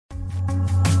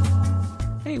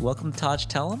Hey, welcome to Taj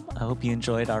Tell 'em. I hope you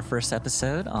enjoyed our first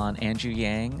episode on Andrew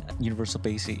Yang, Universal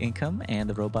Basic Income, and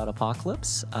the robot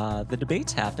apocalypse. The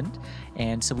debates happened,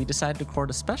 and so we decided to record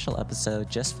a special episode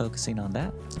just focusing on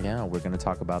that. Yeah, we're going to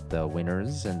talk about the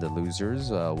winners and the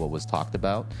losers, what was talked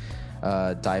about,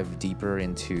 dive deeper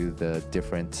into the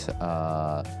different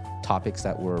topics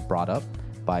that were brought up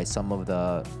by some of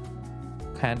the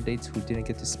candidates who didn't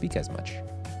get to speak as much.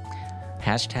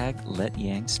 Hashtag let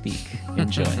Yang speak.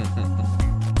 Enjoy.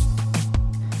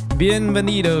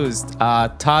 Bienvenidos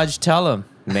a Taj Tell 'em.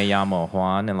 Me llamo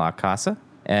Juan en la casa,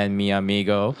 and mi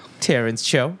amigo Terrence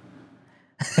Cho.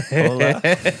 Hola.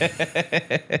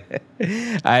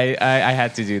 I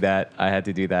had to do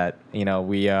that. You know,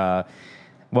 we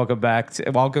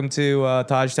welcome to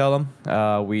Taj Tell 'em.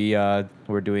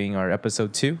 We're doing our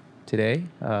episode 2 today,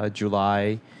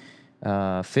 July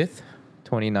 5th,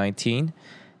 2019.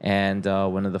 And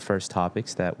one of the first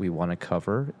topics that we want to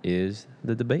cover is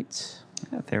the debates.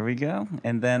 Yeah, there we go.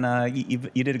 And then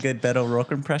you did a good Beto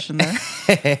O'Rourke impression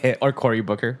there. Or Cory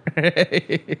Booker.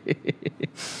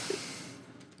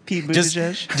 Pete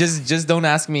Buttigieg. Just don't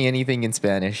ask me anything in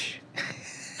Spanish.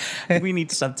 We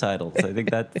need subtitles. I think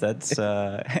that's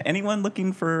anyone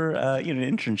looking for an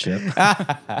internship.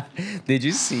 Did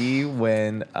you see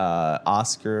when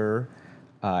Oscar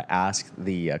asked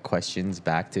the questions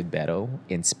back to Beto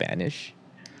in Spanish?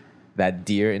 That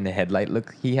deer in the headlight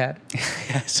look he had.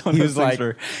 Yeah, so he was like,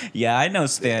 "Yeah, I know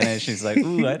Spanish." He's like,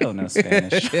 "Ooh, I don't know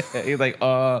Spanish." He's like,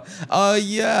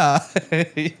 yeah.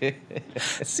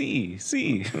 See.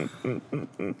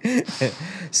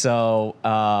 So,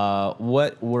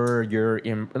 what were your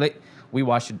we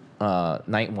watched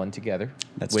Night One together,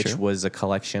 which true. was a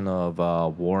collection of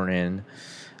Warren,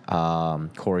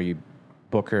 Cory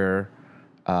Booker.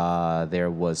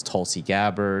 There was Tulsi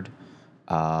Gabbard.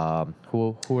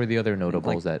 Who are the other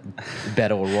notables? That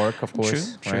Beto O'Rourke, of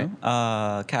course. True.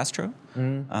 Right? Castro. I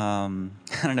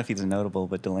don't know if he's a notable,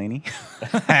 but Delaney.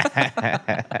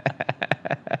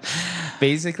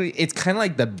 Basically, it's kind of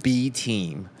like the B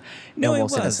team. No,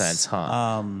 almost it was. in a sense,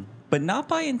 huh? But not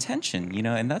by intention,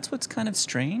 and that's what's kind of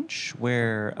strange.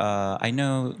 Where I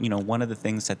know, one of the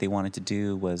things that they wanted to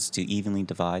do was to evenly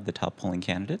divide the top polling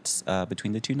candidates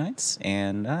between the two nights,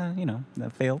 and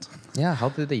that failed. Yeah, how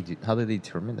did they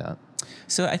determine that?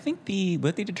 So I think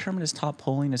what they determined as top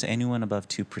polling is anyone above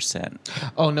 2%.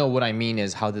 Oh no, what I mean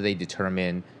is how do they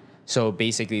determine? So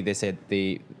basically, they said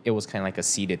it was kind of like a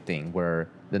seeded thing where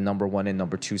the number 1 and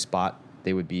number 2 spot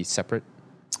they would be separate.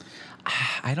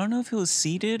 I don't know if it was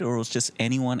seeded or it was just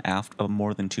anyone after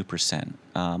more than 2%.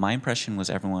 My impression was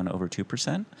everyone over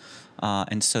 2%.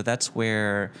 And so that's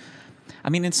where,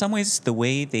 in some ways, the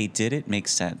way they did it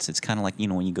makes sense. It's kind of like,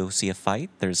 when you go see a fight,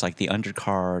 there's like the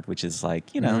undercard, which is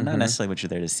like, not necessarily what you're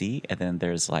there to see. And then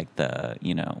there's like the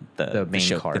main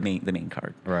card. The main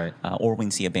card. Right. Or when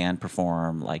you see a band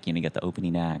perform, like, you get the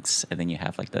opening acts and then you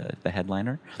have like the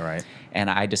headliner. Right. And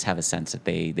I just have a sense that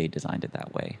they designed it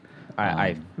that way.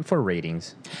 I for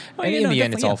ratings. In the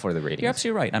end, it's all for the ratings. You're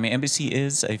absolutely right. NBC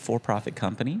is a for-profit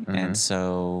company, and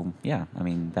so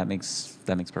that makes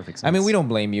perfect sense. We don't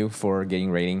blame you for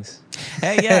getting ratings.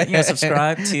 Hey, yeah,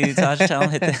 subscribe to Taj Tell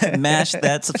 'em, mash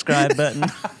that subscribe button,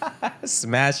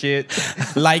 Smash it,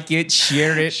 like it,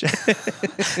 share it,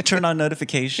 turn on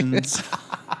notifications.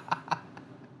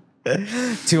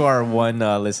 To our one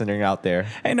listener out there.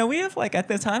 Hey, no, we have at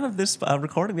the time of this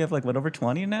recording, we have over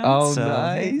 20 now. Oh, so,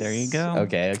 nice. Hey, there you go.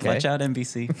 Okay. Watch out,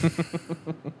 NBC.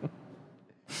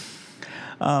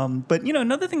 But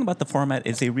another thing about the format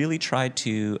is they really tried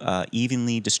to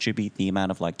evenly distribute the amount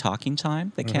of talking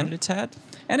time that candidates had,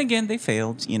 and again they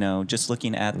failed. Just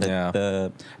looking at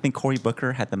I think Cory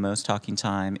Booker had the most talking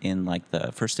time in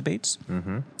the first debates,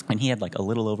 and he had a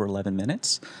little over 11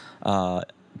 minutes.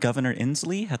 Governor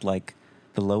Inslee had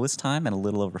the lowest time at a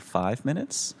little over 5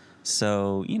 minutes.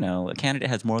 So a candidate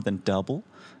has more than double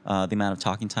the amount of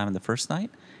talking time in the first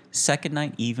night. Second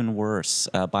night, even worse.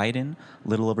 Biden, a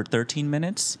little over 13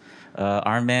 minutes.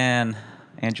 Our man,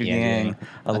 Andrew Yang,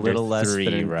 a little less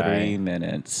than 3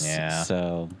 minutes. Yeah.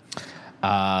 So,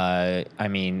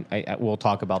 we'll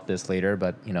talk about this later,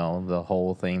 but the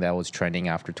whole thing that was trending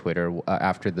after Twitter,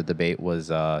 after the debate was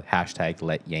hashtag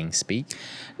let Yang speak.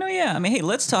 No, yeah. Hey,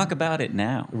 let's talk about it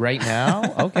now. Right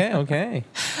now? Okay.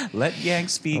 Let Yang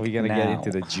speak. We got to now. get into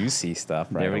the juicy stuff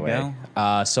right away. There we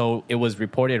go. So it was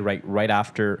reported right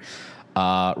after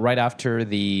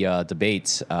the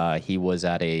debates. He was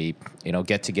at a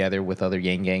get together with other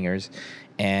Yang Gangers,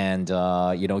 and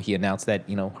he announced that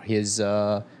his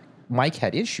mic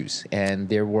had issues, and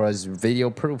there was video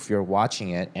proof. You're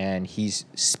watching it, and he's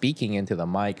speaking into the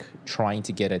mic, trying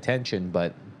to get attention,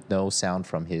 but no sound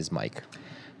from his mic.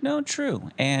 No,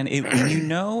 true. And it,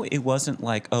 it wasn't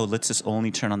like, oh, let's just only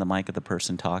turn on the mic of the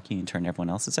person talking and turn everyone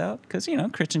else's out. Because,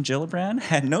 Kristen Gillibrand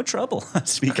had no trouble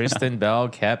speaking. Kristen Bell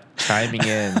kept chiming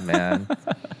in, man.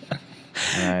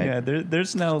 Right. Yeah,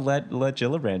 there's no let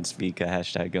Gillibrand speak a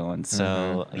hashtag going.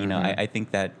 So, I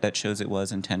think that shows it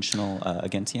was intentional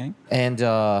against Yang. And,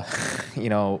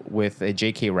 with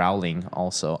J.K. Rowling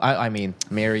also. I mean,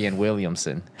 Marianne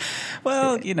Williamson.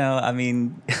 Well,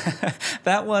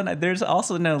 that one, there's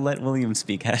also no let William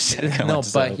speak hashtag going. No,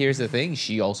 but here's the thing.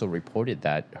 She also reported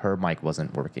that her mic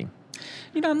wasn't working.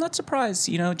 I'm not surprised,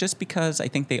 just because I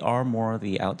think they are more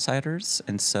the outsiders.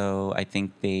 And so I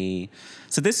think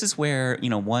so this is where,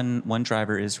 one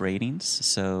driver is ratings.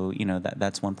 So,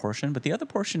 that's one portion. But the other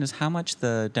portion is how much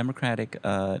the Democratic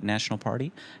National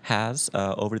Party has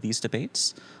over these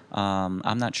debates.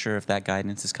 I'm not sure if that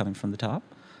guidance is coming from the top.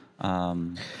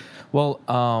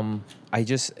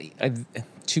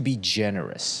 To be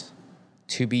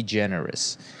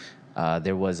generous,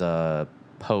 there was a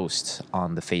post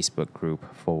on the Facebook group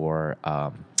for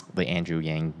the Andrew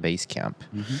Yang base camp,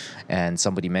 and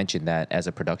somebody mentioned that as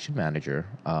a production manager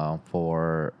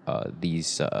for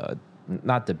these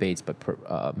not debates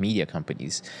but media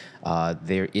companies,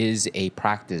 there is a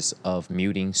practice of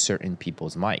muting certain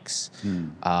people's mics,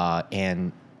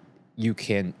 and you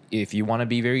can, if you want to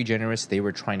be very generous, they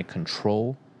were trying to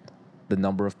control the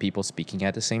number of people speaking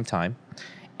at the same time,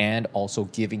 and also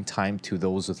giving time to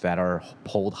those that are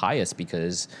polled highest,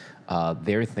 because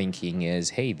their thinking is,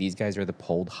 hey, these guys are the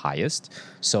polled highest,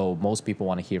 so most people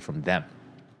want to hear from them,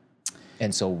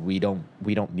 and so we don't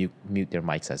mute their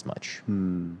mics as much.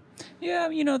 Yeah,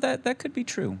 that could be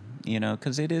true.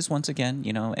 Because it is, once again,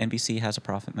 NBC has a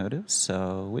profit motive,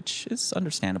 so which is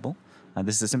understandable.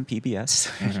 This isn't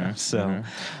PBS, so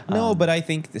no. But I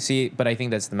think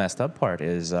that's the messed up part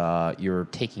is you're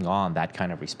taking on that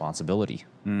kind of responsibility.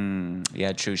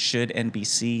 Yeah, true. Should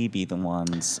NBC be the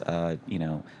ones,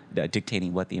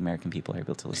 dictating what the American people are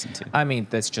able to listen to? I mean,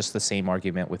 that's just the same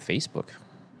argument with Facebook.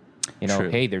 True.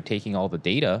 Hey, they're taking all the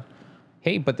data.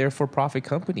 Hey, but they're a for-profit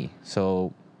company,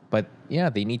 so. But yeah,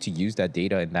 they need to use that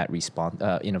data in that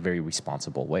in a very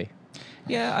responsible way.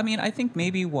 Yeah, I mean, I think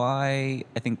maybe why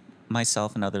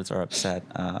myself and others are upset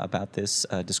about this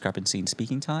discrepancy in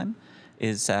speaking time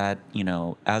is that,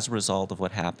 as a result of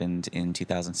what happened in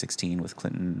 2016 with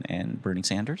Clinton and Bernie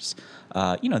Sanders,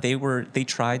 they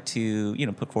tried to,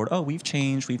 put forward, oh, we've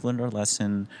changed, we've learned our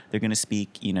lesson, they're going to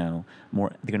speak,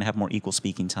 more, they're going to have more equal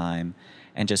speaking time,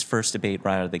 and just first debate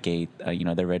right out of the gate,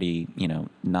 they're already,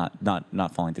 not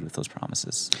following through with those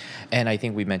promises. And I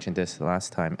think we mentioned this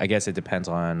last time. I guess it depends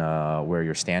on where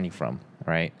you're standing from,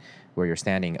 right? Where you're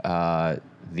standing,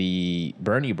 the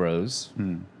Bernie Bros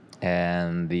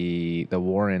and the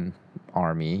Warren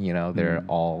Army,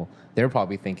 they're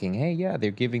probably thinking, hey, yeah,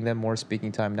 they're giving them more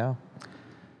speaking time now.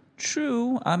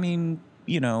 True. I mean,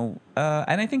 and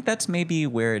I think that's maybe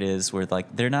where it is, where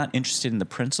like they're not interested in the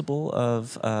principle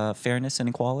of fairness and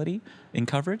equality in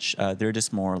coverage. They're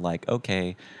just more like,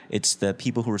 okay, it's the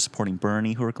people who are supporting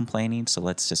Bernie who are complaining, so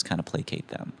let's just kind of placate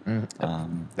them.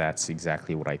 That's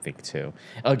exactly what I think too.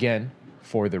 Again,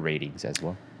 for the ratings as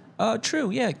well. True,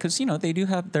 yeah, because they do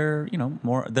have their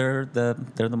more they're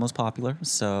the most popular,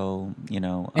 so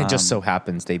It just so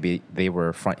happens they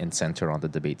were front and center on the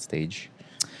debate stage,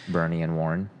 Bernie and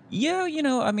Warren. Yeah,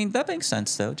 I mean, that makes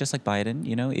sense, though. Just like Biden,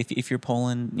 if you're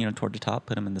polling, toward the top,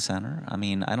 put them in the center. I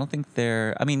mean, I don't think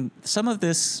some of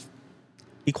this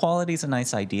equality is a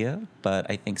nice idea, but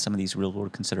I think some of these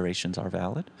real-world considerations are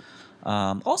valid.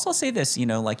 Also, I'll say this,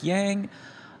 like Yang,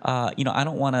 I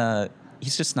don't want to,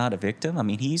 he's just not a victim. I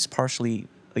mean, he's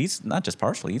not just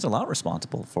partially, he's a lot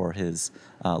responsible for his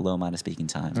low amount of speaking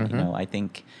time. I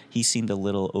think he seemed a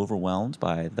little overwhelmed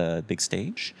by the big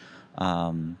stage.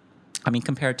 I mean,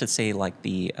 compared to, say, like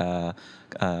the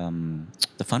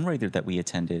fundraiser that we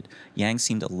attended, Yang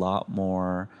seemed a lot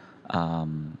more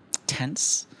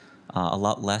tense, a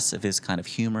lot less of his kind of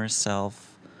humorous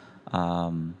self.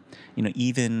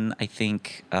 Even I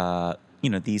think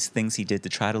these things he did to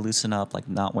try to loosen up, like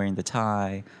not wearing the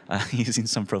tie, using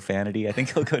some profanity. I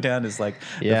think he'll go down as like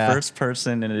the first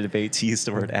person in a debate to use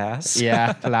the word ass.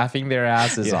 Yeah, laughing their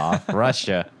asses off.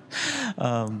 Russia.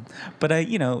 But I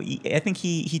think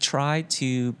he tried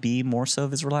to be more so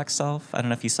of his relaxed self. I don't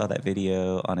know if you saw that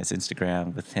video on his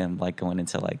Instagram with him like going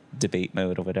into like debate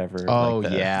mode or whatever. Oh,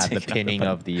 like the pinning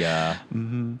of the.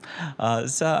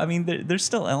 So I mean, there's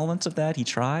still elements of that he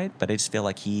tried, but I just feel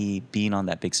like he being on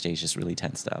that big stage just really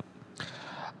tensed up.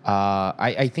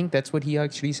 I think that's what he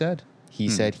actually said. He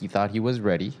said he thought he was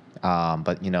ready.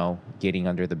 But getting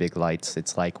under the big lights,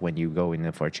 it's like when you go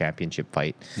in for a championship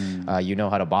fight. You know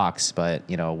how to box, but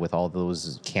with all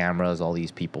those cameras, all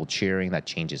these people cheering, that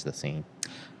changes the scene.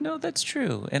 No, that's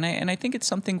true, and I think it's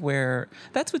something where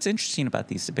that's what's interesting about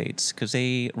these debates, because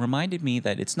they reminded me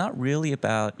that it's not really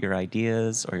about your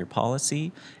ideas or your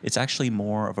policy. It's actually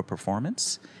more of a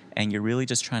performance, and you're really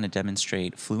just trying to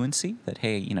demonstrate fluency. That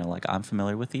hey, like I'm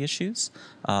familiar with the issues,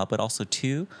 but also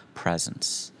two,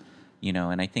 presence.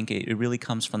 And I think it really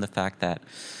comes from the fact that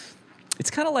it's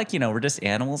kind of like, we're just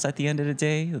animals at the end of the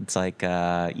day. It's like,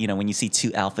 when you see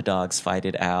two alpha dogs fight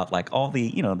it out, like all the,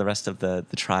 the rest of the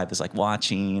tribe is like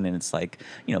watching, and it's like,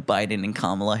 Biden and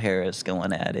Kamala Harris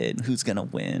going at it, and who's going to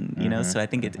win, So I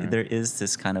think there is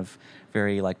this kind of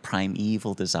very like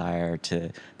primeval desire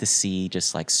to see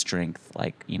just like strength,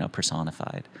 like,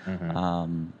 personified.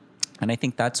 And I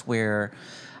think that's where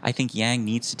I think Yang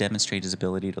needs to demonstrate his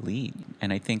ability to lead.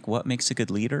 And I think what makes a good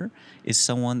leader is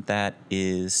someone that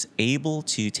is able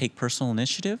to take personal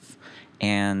initiative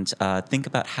and think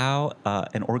about how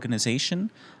an organization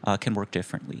can work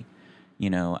differently.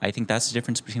 I think that's the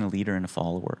difference between a leader and a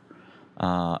follower,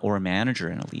 or a manager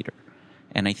and a leader.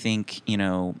 And I think,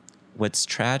 what's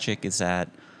tragic is that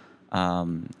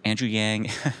Andrew Yang,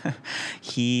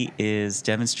 he is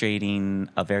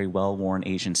demonstrating a very well-worn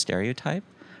Asian stereotype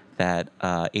that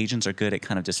Asians are good at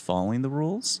kind of just following the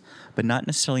rules, but not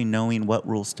necessarily knowing what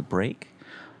rules to break.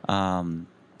 And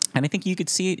I think you could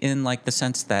see it in like the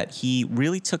sense that he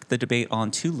really took the debate on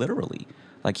too literally.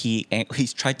 Like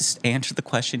he's tried to answer the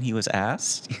question he was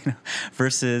asked,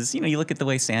 versus, you look at the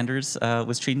way Sanders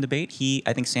was treating debate.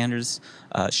 I think Sanders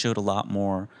showed a lot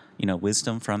more,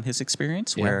 wisdom from his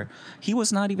experience, where he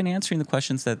was not even answering the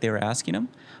questions that they were asking him.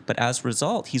 But as a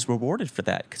result, he's rewarded for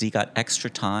that because he got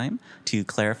extra time to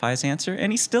clarify his answer,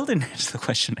 and he still didn't answer the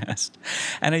question asked.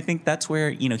 And I think that's where,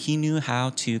 he knew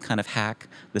how to kind of hack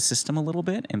the system a little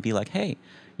bit and be like, hey,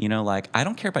 like, I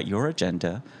don't care about your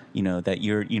agenda, that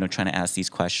you're, trying to ask these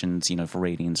questions, for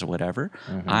ratings or whatever.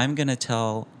 I'm going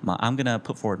to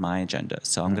put forward my agenda.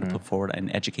 So I'm going to put forward and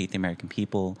educate the American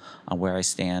people on where I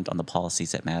stand on the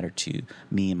policies that matter to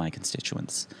me and my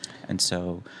constituents. And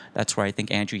so that's where I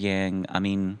think Andrew Yang,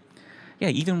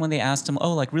 even when they asked him,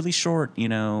 like really short,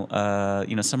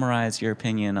 summarize your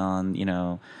opinion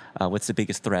on, what's the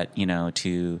biggest threat,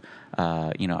 to,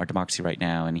 our democracy right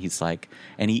now. And he's like,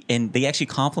 and they actually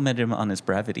complimented him on his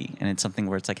brevity. And it's something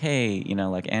where it's like, hey,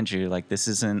 like Andrew, like this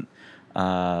isn't,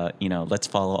 let's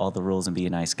follow all the rules and be a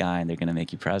nice guy and they're going to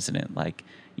make you president. Like,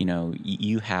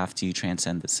 you have to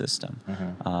transcend the system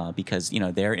because,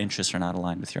 their interests are not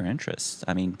aligned with your interests.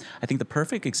 I think the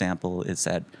perfect example is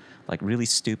that like really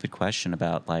stupid question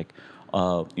about like,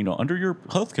 under your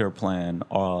healthcare plan,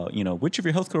 which of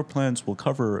your healthcare plans will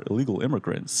cover illegal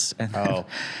immigrants? And and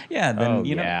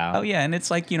it's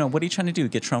like, what are you trying to do?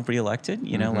 Get Trump reelected?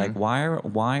 Like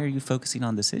why are you focusing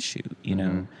on this issue?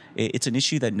 It's an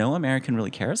issue that no American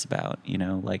really cares about.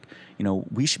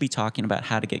 We should be talking about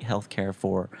how to get healthcare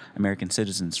for American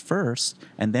citizens first,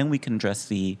 and then we can address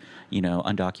the,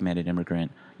 undocumented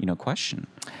immigrant, question.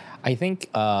 I think.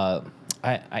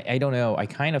 I don't know. I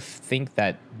kind of think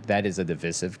that is a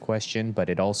divisive question, but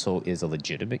it also is a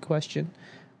legitimate question.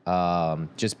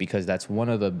 Just because that's one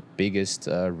of the biggest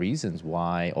reasons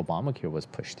why Obamacare was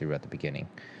pushed through at the beginning,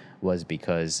 was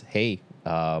because, hey,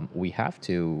 we have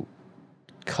to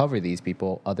cover these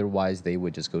people, otherwise they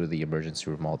would just go to the emergency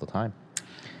room all the time.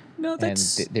 No,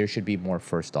 that's... And there should be more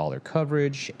first dollar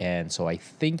coverage, and so I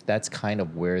think that's kind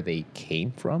of where they came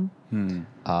from.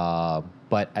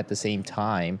 But at the same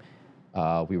time,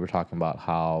 we were talking about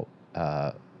how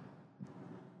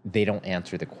they don't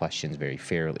answer the questions very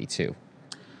fairly too.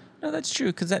 No, that's true,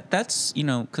 because that's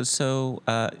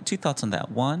two thoughts on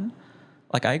that. One,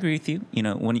 like I agree with you.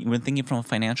 When thinking from a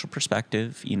financial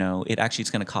perspective, it actually is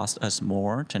going to cost us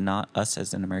more to not, us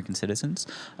as an American citizens,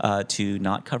 to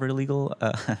not cover illegal,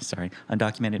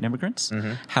 undocumented immigrants.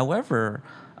 However,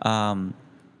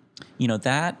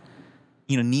 that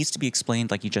needs to be explained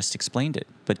like you just explained it.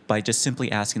 But by just simply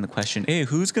asking the question, hey,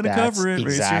 who's going to cover it?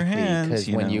 Raise your hand. Because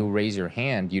when you raise your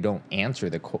hand, you don't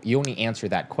answer you only answer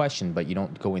that question, but you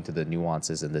don't go into the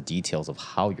nuances and the details of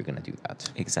how you're going to do that.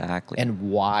 Exactly.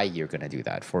 And why you're going to do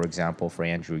that. For example, for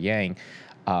Andrew Yang,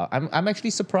 I'm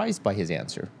actually surprised by his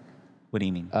answer. What do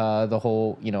you mean? The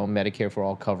whole, Medicare for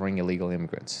all covering illegal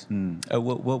immigrants.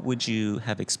 What would you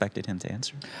have expected him to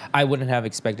answer? I wouldn't have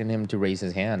expected him to raise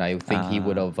his hand. I think he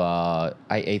would have.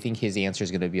 I think his answer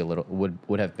is going to be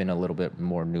would have been a little bit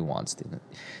more nuanced,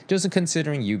 just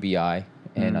considering UBI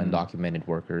and undocumented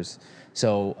workers.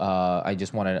 So I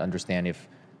just wanted to understand if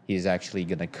he's actually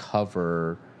going to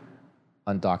cover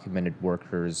undocumented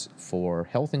workers for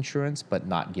health insurance, but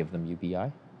not give them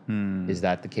UBI. Is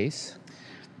that the case?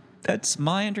 That's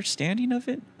my understanding of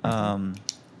it. But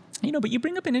you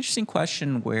bring up an interesting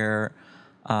question where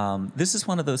this is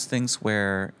one of those things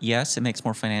where, yes, it makes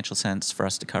more financial sense for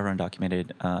us to cover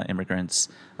undocumented immigrants,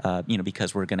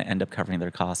 because we're going to end up covering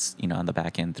their costs, on the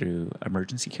back end through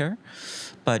emergency care.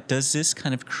 But does this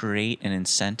kind of create an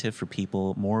incentive for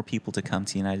more people to come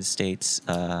to the United States,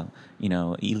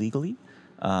 illegally,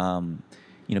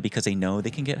 because they know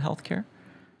they can get health care?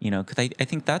 Because I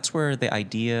think that's where the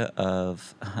idea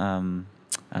of I'm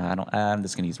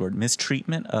just going to use the word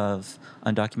mistreatment of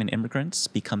undocumented immigrants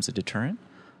becomes a deterrent.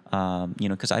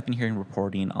 Because I've been hearing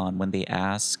reporting on when they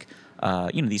ask,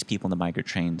 these people in the migrant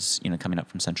trains, coming up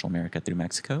from Central America through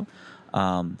Mexico,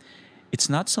 it's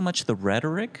not so much the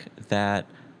rhetoric that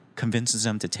convinces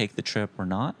them to take the trip or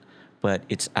not, but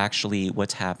it's actually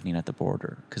what's happening at the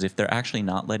border. Because if they're actually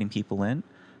not letting people in,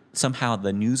 somehow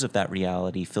the news of that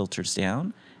reality filters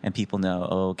down, and people know,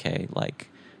 I'm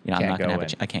not going to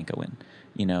have I can't go in.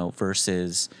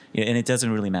 Versus, and it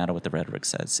doesn't really matter what the rhetoric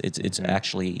says. It's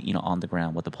actually, on the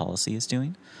ground what the policy is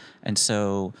doing. And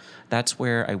so that's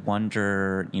where I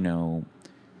wonder,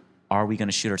 are we going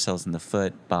to shoot ourselves in the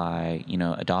foot by,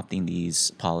 adopting these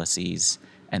policies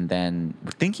and then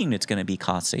we're thinking it's going to be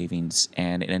cost savings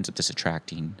and it ends up just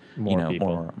attracting, more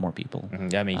people.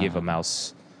 Mm-hmm. I mean, give a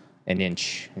mouse an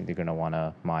inch, they're going to want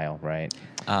a mile, right?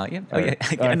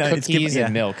 Cookies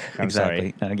and milk.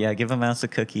 Exactly. Give a mouse a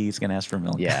cookie, he's going to ask for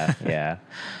milk. Yeah.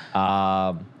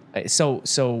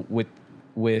 So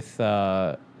with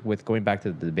going back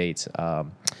to the debates,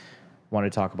 want to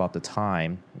talk about the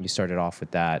time. You started off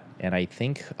with that, and I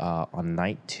think on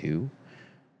night 2,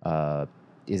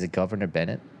 is it Governor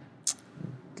Bennett?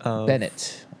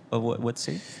 Bennett. What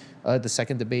state? The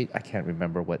second debate, I can't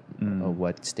remember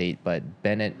what state, but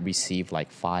Bennett received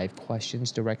like 5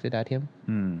 questions directed at him.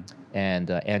 And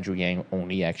Andrew Yang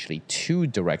only actually 2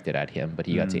 directed at him, but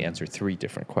he got to answer 3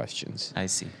 different questions. I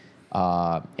see.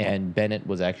 And Bennett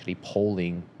was actually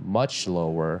polling much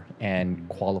lower and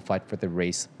qualified for the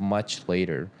race much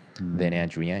later than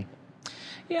Andrew Yang.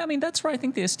 Yeah, I mean, that's where I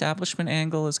think the establishment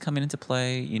angle is coming into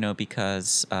play,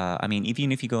 because,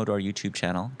 even if you go to our YouTube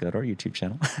channel,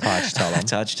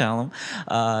 Taj Tell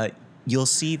 'em, you'll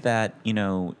see that,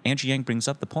 Andrew Yang brings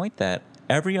up the point that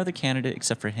every other candidate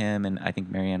except for him and I think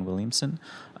Marianne Williamson,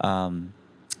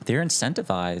 they're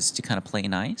incentivized to kind of play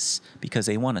nice because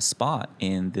they want a spot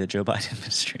in the Joe Biden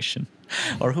administration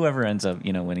or whoever ends up,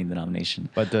 winning the nomination.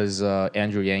 But does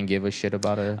Andrew Yang give a shit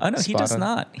about a no, he does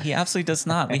not. He absolutely does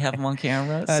not. We have him on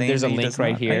camera. There's a link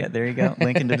right here. Oh, yeah, there you go.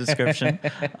 Link in the description.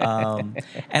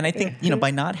 And I think, by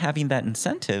not having that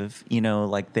incentive,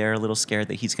 they're a little scared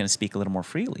that he's going to speak a little more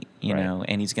freely,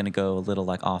 and he's going to go a little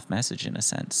off message in a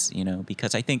sense,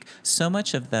 because I think so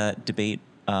much of the debate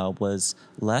was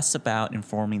less about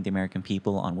informing the American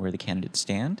people on where the candidates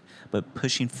stand, but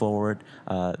pushing forward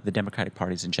the Democratic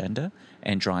Party's agenda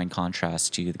and drawing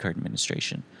contrast to the current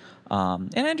administration.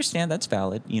 And I understand that's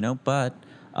valid, but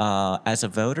as a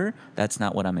voter, that's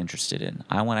not what I'm interested in.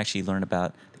 I want to actually learn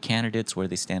about the candidates, where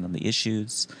they stand on the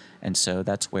issues. And so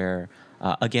that's where,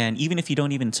 again, even if you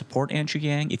don't even support Andrew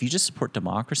Yang, if you just support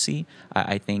democracy,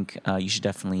 I think you should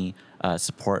definitely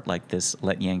support this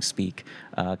Let Yang Speak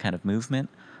kind of movement.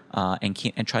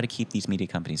 And try to keep these media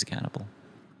companies accountable.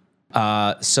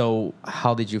 So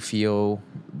how did you feel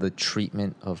the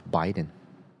treatment of Biden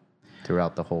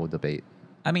throughout the whole debate?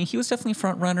 I mean, he was definitely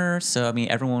front runner. So,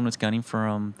 everyone was gunning for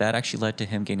him. That actually led to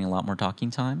him getting a lot more talking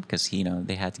time because,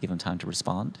 they had to give him time to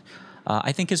respond.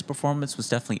 I think his performance was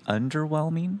definitely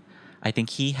underwhelming. I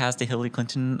think he has the Hillary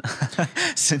Clinton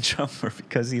syndrome,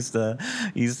 because he's the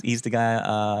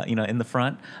guy, in the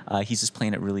front. He's just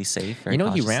playing it really safe.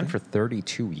 He ran for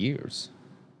 32 years,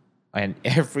 and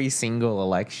every single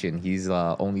election he's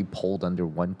only polled under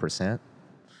 1%.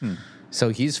 So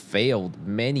he's failed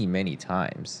many, many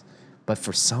times. But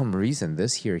for some reason,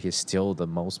 this year he's still the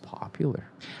most popular.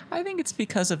 I think it's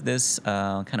because of this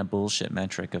kind of bullshit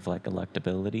metric of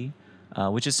electability.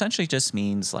 Which essentially just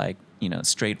means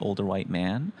straight older white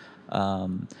man.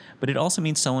 But it also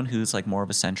means someone who's more of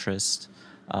a centrist.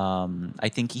 I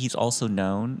think he's also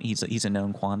known. He's a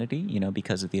known quantity,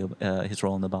 because of his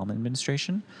role in the Obama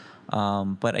administration.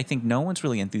 But I think no one's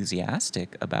really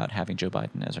enthusiastic about having Joe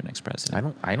Biden as our next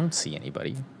president. I don't see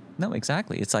anybody. No,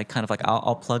 exactly. It's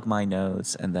I'll plug my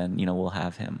nose and then we'll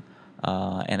have him.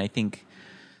 And I think,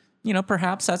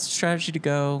 perhaps that's a strategy to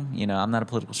go. I'm not a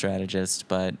political strategist,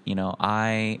 but,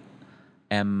 I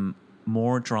am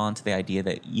more drawn to the idea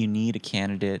that you need a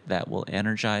candidate that will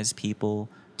energize people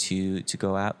to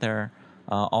go out there.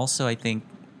 Also, I think,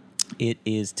 it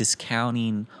is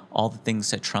discounting all the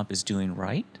things that Trump is doing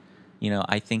right.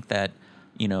 I think that,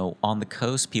 on the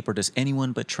coast, people are just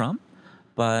anyone but Trump.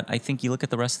 But I think you look at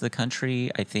the rest of the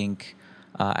country, I think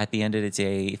at the end of the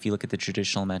day, if you look at the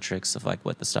traditional metrics of like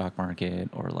what the stock market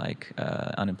or like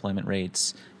unemployment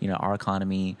rates, our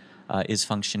economy is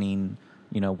functioning,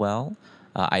 well.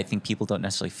 I think people don't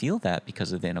necessarily feel that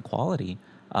because of the inequality.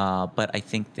 But I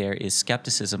think there is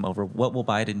skepticism over what will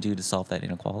Biden do to solve that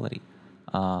inequality.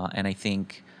 And I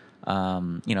think,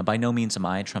 by no means am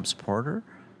I a Trump supporter,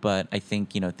 but I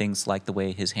think, things like the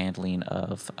way his handling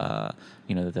of,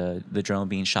 the drone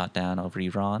being shot down over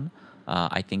Iran,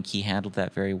 I think he handled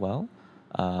that very well,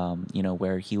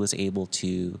 where he was able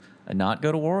to not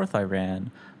go to war with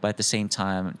Iran, but at the same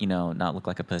time, not look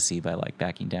like a pussy by like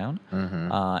backing down.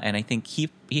 Mm-hmm. And I think he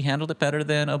handled it better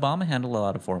than Obama handled a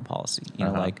lot of foreign policy.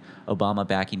 Like Obama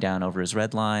backing down over his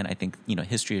red line. I think,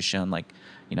 history has shown like,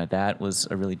 that was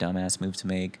a really dumbass move to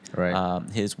make. Right.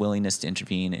 His willingness to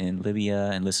intervene in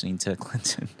Libya and listening to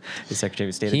Clinton, the Secretary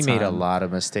of State at the time. He made a lot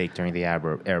of mistake during the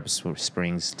Arab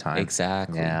Springs time.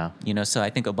 Exactly. Yeah. So I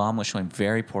think Obama was showing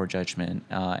very poor judgment.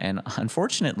 And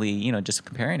unfortunately, just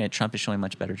comparing it, Trump is showing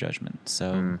much better judgment.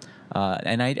 So,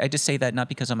 and I just say that not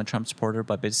because I'm a Trump supporter,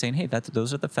 but just saying, hey,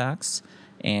 those are the facts.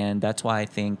 And that's why I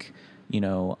think,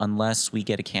 unless we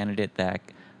get a candidate that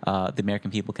the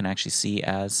American people can actually see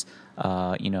as,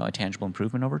 a tangible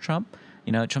improvement over Trump,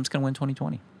 Trump's going to win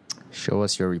 2020. Show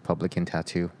us your Republican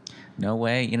tattoo. No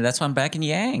way. That's why I'm backing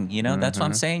Yang. That's why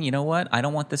I'm saying, what? I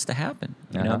don't want this to happen,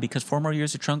 because 4 more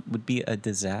years of Trump would be a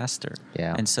disaster.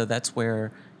 Yeah. And so that's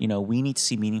where, we need to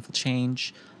see meaningful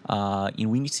change. We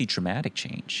need to see dramatic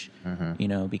change,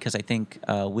 because I think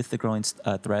with the growing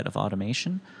threat of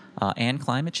automation and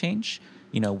climate change,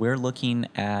 we're looking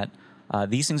at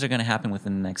these things are going to happen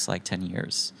within the next 10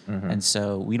 years. And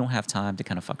so we don't have time to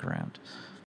kind of fuck around.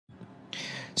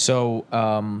 So,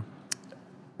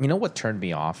 what turned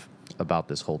me off about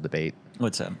this whole debate?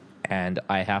 What's up? And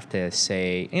I have to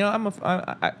say,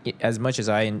 as much as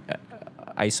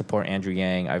I support Andrew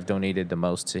Yang, I've donated the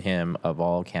most to him of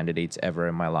all candidates ever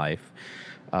in my life.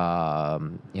 I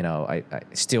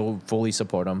still fully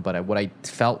support him, but what I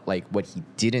felt like what he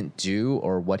didn't do,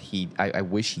 or I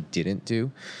wish he didn't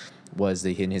do, was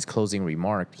that in his closing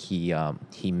remark, he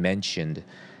mentioned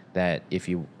that if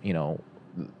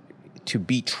to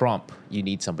beat Trump, you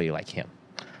need somebody like him.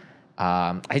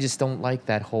 I just don't like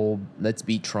that whole let's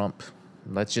beat Trump,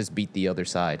 let's just beat the other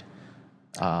side.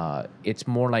 It's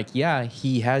more like, yeah,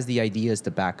 he has the ideas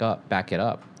to back it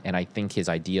up, and I think his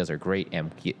ideas are great,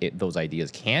 and those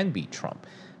ideas can beat Trump.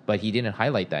 But he didn't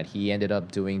highlight that. He ended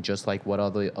up doing just like what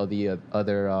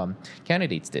other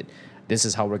candidates did. This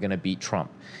is how we're going to beat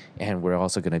Trump, and we're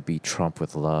also going to beat Trump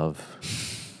with love.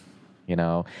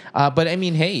 But I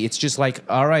mean, hey, it's just like,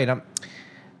 all right.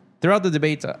 Throughout the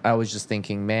debate, I was just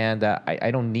thinking, man, that I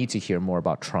don't need to hear more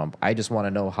about Trump. I just want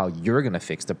to know how you're going to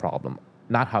fix the problem,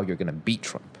 not how you're going to beat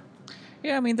Trump.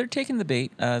 Yeah, I mean, they're taking the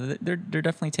bait. They're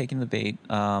definitely taking the bait.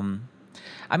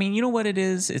 I mean, you know what it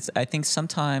is? It's I think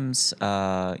sometimes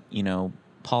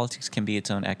politics can be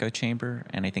its own echo chamber,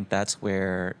 and I think that's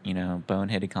where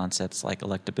boneheaded concepts like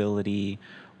electability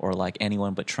or like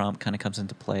anyone but Trump kind of comes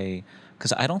into play.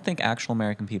 Because I don't think actual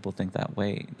American people think that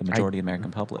way. The majority of the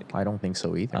American public. I don't think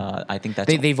so either. I think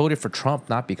that's they voted for Trump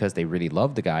not because they really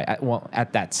loved the guy.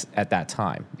 At that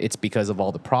time, it's because of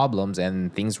all the problems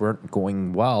and things weren't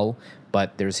going well.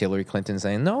 But there's Hillary Clinton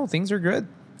saying, no, things are good.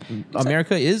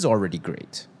 America is already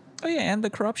great. Oh yeah, and the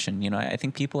corruption. I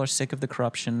think people are sick of the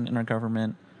corruption in our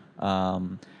government.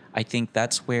 I think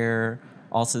that's where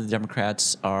also the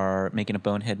Democrats are making a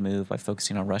bonehead move by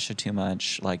focusing on Russia too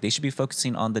much. Like, they should be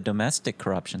focusing on the domestic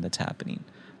corruption that's happening.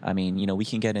 I mean, we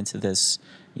can get into this,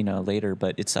 later,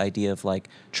 but it's the idea of like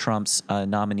Trump's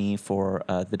nominee for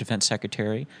the defense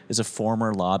secretary is a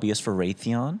former lobbyist for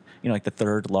Raytheon, like the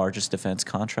third largest defense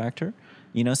contractor.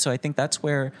 So I think that's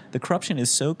where the corruption is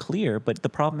so clear, but the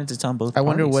problem is it's on both parties. I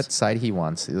wonder what side he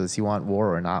wants. Does he want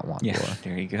war or not want war? Yeah,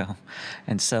 there you go.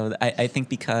 And so I think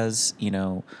because,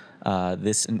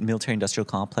 this military-industrial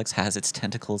complex has its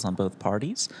tentacles on both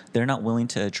parties, they're not willing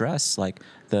to address like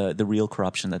the real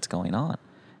corruption that's going on.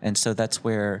 And so that's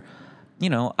where,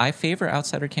 I favor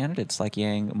outsider candidates like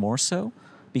Yang more so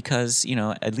because,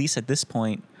 at least at this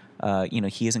point,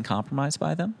 he isn't compromised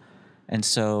by them. And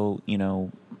so,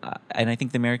 and I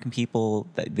think the American people,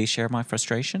 they share my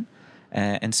frustration.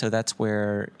 And so that's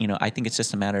where, I think it's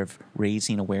just a matter of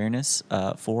raising awareness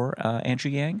for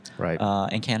Andrew Yang, right,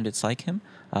 and candidates like him.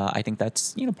 I think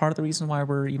that's, part of the reason why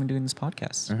we're even doing this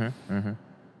podcast. Mm-hmm,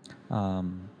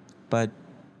 mm-hmm. But,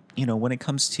 when it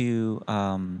comes to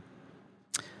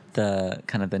the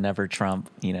kind of the never Trump,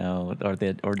 or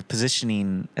the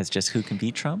positioning as just who can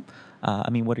beat Trump. I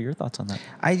mean, what are your thoughts on that?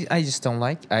 I just don't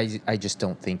like. I just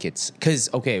don't think it's because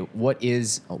what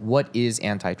is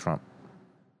anti-Trump?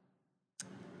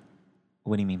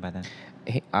 What do you mean by that?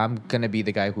 Hey, I'm gonna be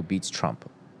the guy who beats Trump.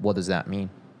 What does that mean?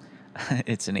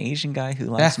 It's an Asian guy who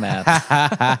likes math.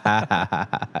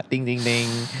 Ding, ding, ding.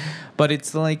 But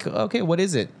it's like, okay, what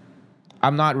is it?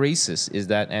 I'm not racist. Is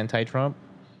that anti-Trump?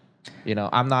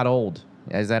 I'm not old.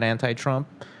 Is that anti-Trump?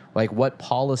 Like, what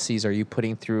policies are you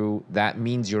putting through that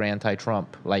means you're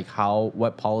anti-Trump? Like,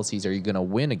 what policies are you going to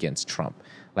win against Trump?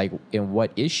 Like, in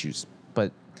what issues?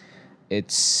 But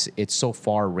it's so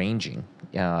far-ranging.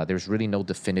 There's really no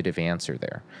definitive answer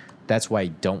there. That's why I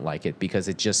don't like it, because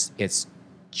it's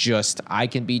just I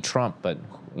can beat Trump, but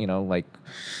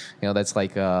that's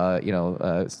like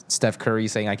Steph Curry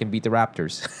saying I can beat the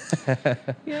Raptors.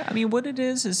 Yeah, I mean, what it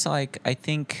is like, I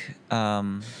think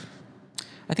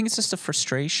it's just a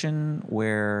frustration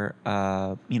where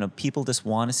people just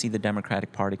want to see the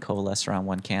Democratic Party coalesce around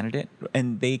one candidate,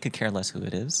 and they could care less who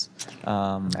it is.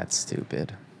 That's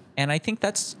stupid. And I think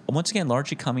that's, once again,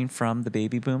 largely coming from the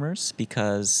baby boomers,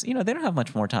 because, they don't have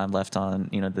much more time left on,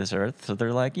 this earth. So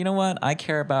they're like, you know what? I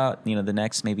care about, the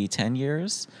next maybe 10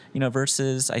 years,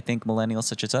 versus I think millennials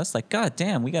such as us, like, God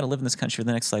damn, we got to live in this country for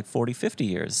the next 40, 50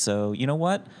 years. So, you know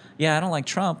what? Yeah, I don't like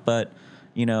Trump, but,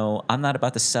 I'm not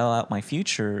about to sell out my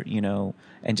future,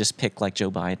 and just pick like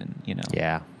Joe Biden,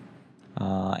 Yeah.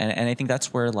 And I think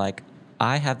that's where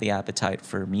I have the appetite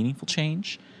for meaningful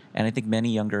change. And I think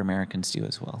many younger Americans do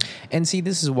as well. And see,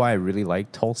 this is why I really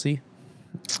like Tulsi.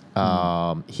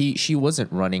 She wasn't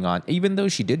running on, even though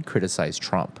she did criticize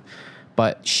Trump,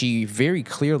 but she very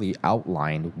clearly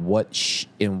outlined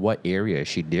in what area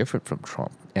she differed from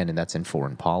Trump, and that's in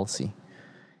foreign policy.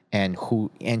 And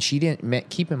she didn't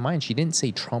keep in mind, she didn't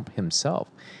say Trump himself.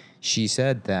 She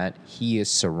said that he is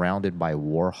surrounded by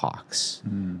war hawks,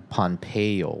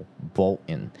 Pompeo,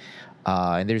 Bolton,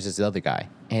 and there's this other guy,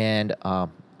 and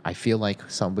I feel like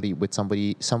somebody with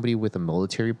a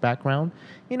military background,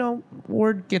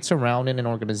 word gets around in an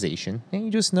organization, and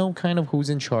you just know kind of who's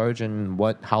in charge and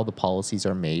how the policies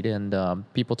are made, and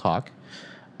people talk,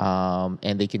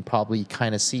 and they can probably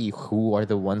kind of see who are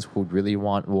the ones who really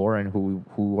want war and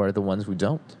who are the ones who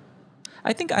don't.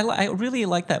 I think I really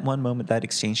like that one moment, that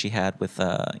exchange she had with,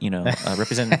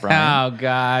 Representative Ryan. Oh,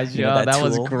 gosh. That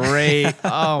was great.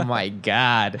 Oh, my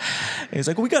God. He's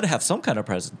like, we got to have some kind of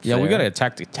presence. Yeah, we got to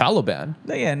attack the Taliban.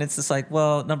 Yeah, and it's just like,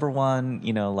 well, number one,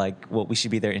 we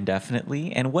should be there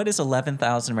indefinitely. And what is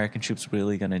 11,000 American troops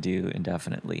really going to do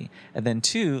indefinitely? And then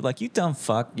two, you dumb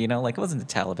fuck, it wasn't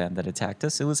the Taliban that attacked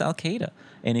us. It was Al-Qaeda.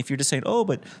 And if you're just saying, oh,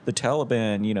 but the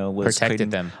Taliban, was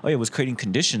protected them. Oh, yeah, was creating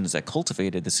conditions that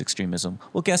cultivated this extremism.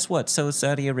 Well, guess what? So is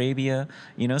Saudi Arabia,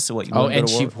 so what? And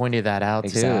she pointed that out,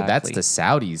 too. That's the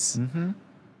Saudis. Mm-hmm.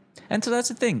 And so that's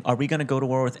the thing. Are we going to go to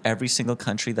war with every single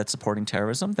country that's supporting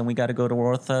terrorism? Then we got to go to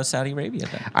war with Saudi Arabia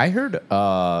then. I heard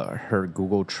her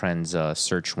Google Trends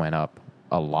search went up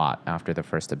a lot after the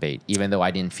first debate, even though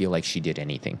I didn't feel like she did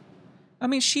anything. I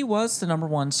mean, she was the number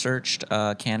one searched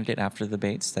candidate after the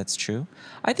debates. That's true.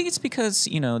 I think it's because,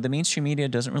 the mainstream media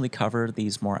doesn't really cover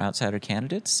these more outsider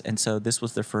candidates. And so this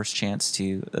was their first chance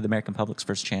the American public's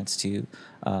first chance to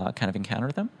kind of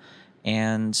encounter them.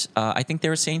 And I think they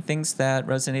were saying things that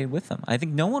resonated with them. I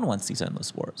think no one wants these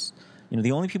endless wars.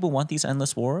 The only people who want these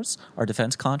endless wars are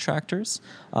defense contractors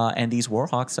and these war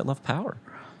hawks that love power.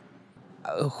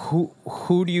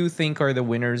 Who do you think are the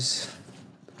winners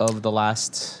of the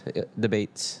last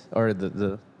debate, or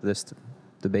this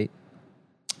debate?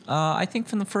 I think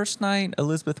from the first night,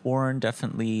 Elizabeth Warren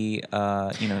definitely,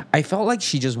 I felt like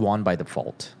she just won by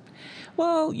default.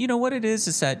 Well, what it is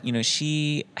that,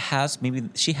 she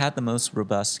had the most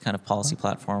robust kind of policy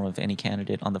platform of any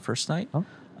candidate on the first night,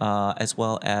 as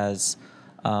well as,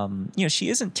 she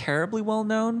isn't terribly well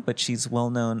known, but she's well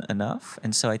known enough.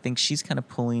 And so I think she's kind of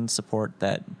pulling support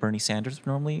that Bernie Sanders would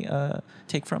normally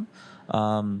take from.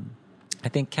 I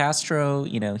think Castro,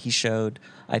 I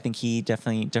think he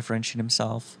definitely differentiated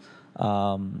himself.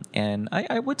 And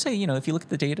I would say, if you look at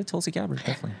the data, Tulsi Gabbard,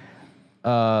 definitely.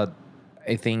 I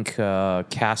think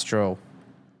Castro,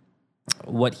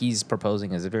 what he's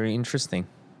proposing is very interesting.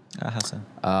 How so?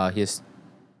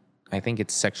 I think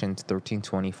it's Section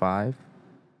 1325,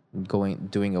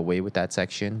 doing away with that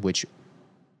section, which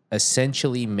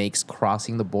essentially makes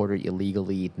crossing the border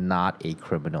illegally not a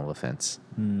criminal offense.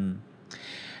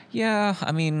 Yeah,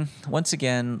 I mean, once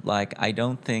again, I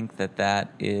don't think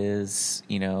that is,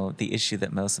 the issue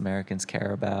that most Americans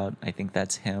care about. I think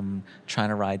that's him trying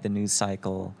to ride the news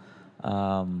cycle.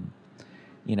 So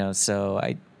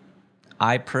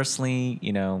I personally,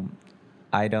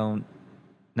 I don't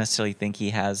necessarily think he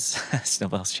has a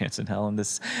snowball's chance in hell in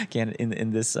this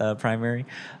primary.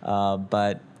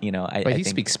 But I he think,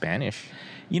 speaks Spanish.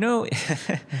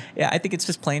 Yeah, I think it's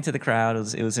just playing to the crowd.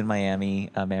 It was in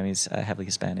Miami. Miami's heavily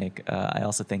Hispanic. I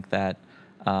also think that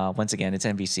once again, it's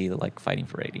NBC that like fighting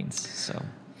for ratings.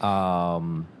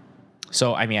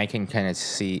 So, I mean, I can kind of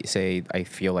say I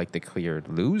feel like the clear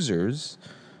losers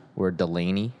were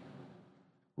Delaney,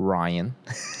 Ryan.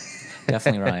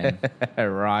 Definitely Ryan.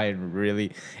 Ryan,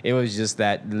 really. It was just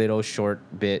that little short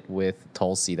bit with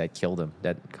Tulsi that killed him,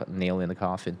 that nail in the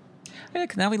coffin. Yeah,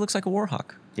 'cause now he looks like a war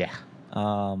hawk. Yeah.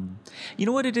 You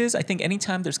know what it is? I think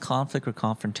anytime there's conflict or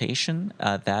confrontation,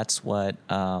 that's what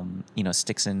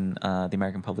sticks in the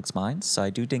American public's minds. So I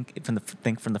do think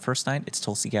from the first night, it's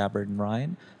Tulsi Gabbard and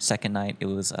Ryan. Second night, it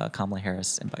was Kamala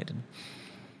Harris and Biden.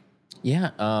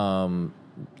 Yeah.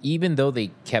 Even though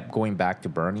they kept going back to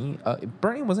Bernie,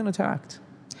 Bernie wasn't attacked.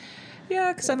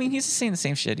 Yeah, because I mean, he's saying the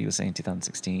same shit he was saying in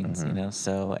 2016,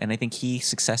 So, and I think he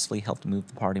successfully helped move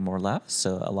the party more left.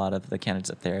 So, a lot of the candidates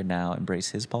up there now embrace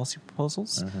his policy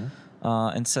proposals,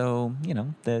 and so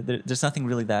there's nothing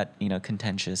really that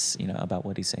contentious about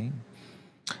what he's saying.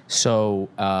 So,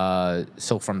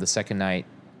 from the second night,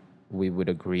 we would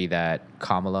agree that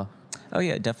Kamala. Oh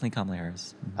yeah, definitely Kamala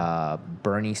Harris.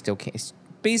 Bernie still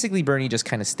basically Bernie just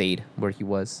kind of stayed where he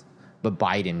was, but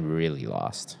Biden really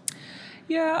lost.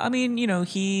 Yeah, I mean,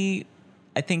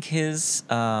 I think his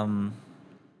role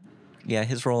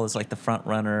as like the front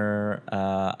runner.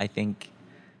 I think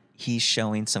he's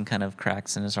showing some kind of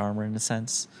cracks in his armor in a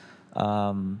sense.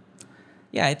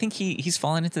 I think he's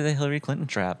fallen into the Hillary Clinton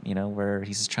trap, where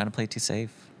he's just trying to play too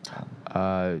safe.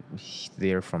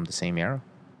 They're from the same era.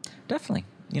 Definitely,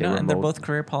 and they're both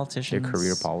career politicians. They're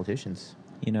career politicians.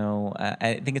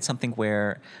 I think it's something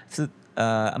where,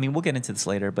 we'll get into this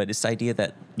later, but it's the idea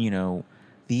that,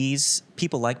 these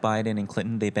people like Biden and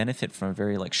Clinton, they benefit from a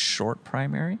very like short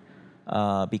primary,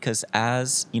 because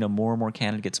as, more and more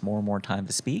candidates, more and more time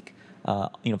to speak,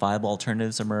 viable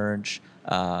alternatives emerge,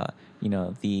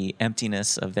 the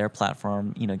emptiness of their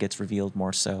platform, gets revealed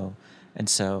more so. And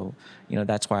so,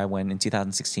 that's why in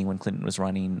 2016, when Clinton was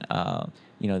running,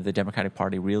 the Democratic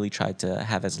Party really tried to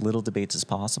have as little debates as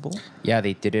possible. Yeah,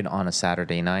 they did it on a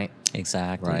Saturday night.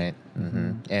 Exactly. Right.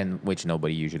 Mm-hmm. And which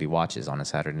nobody usually watches on a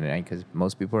Saturday night because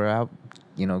most people are out,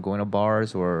 going to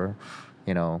bars or,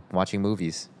 watching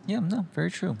movies. Yeah, no,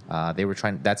 very true. They were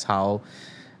trying. That's how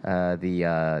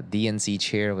the DNC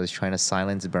chair was trying to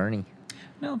silence Bernie.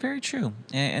 No, very true.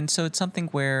 And so it's something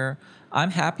where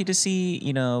I'm happy to see,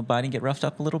 Biden get roughed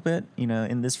up a little bit,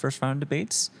 in this first round of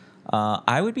debates.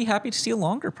 I would be happy to see a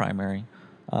longer primary.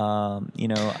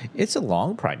 It's a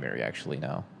long primary actually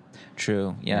now.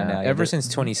 True. Yeah. Ever since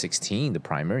 2016, the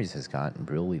primaries has gotten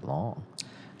really long.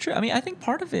 True. I mean, I think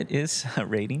part of it is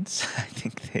ratings. I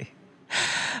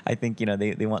think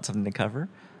they want something to cover.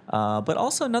 But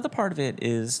also another part of it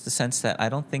is the sense that I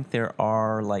don't think there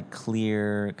are like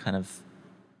clear kind of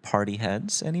party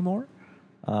heads anymore.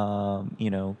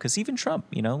 Because even Trump,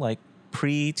 like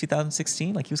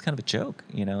pre-2016, like he was kind of a joke,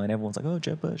 and everyone's like, oh,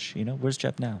 Jeb Bush, where's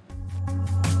Jeb now?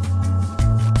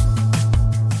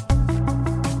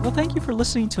 Well, thank you for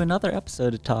listening to another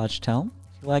episode of Taj Tell.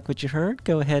 If you like what you heard,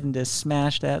 go ahead and just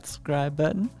smash that subscribe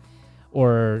button.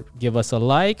 Or give us a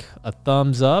like, a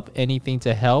thumbs up, anything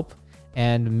to help,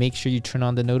 and make sure you turn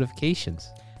on the notifications.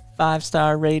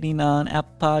 5-star rating on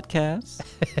Apple Podcasts.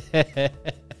 I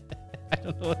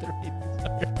don't know what the ratings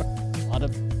are. A lot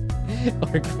of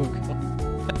or Google.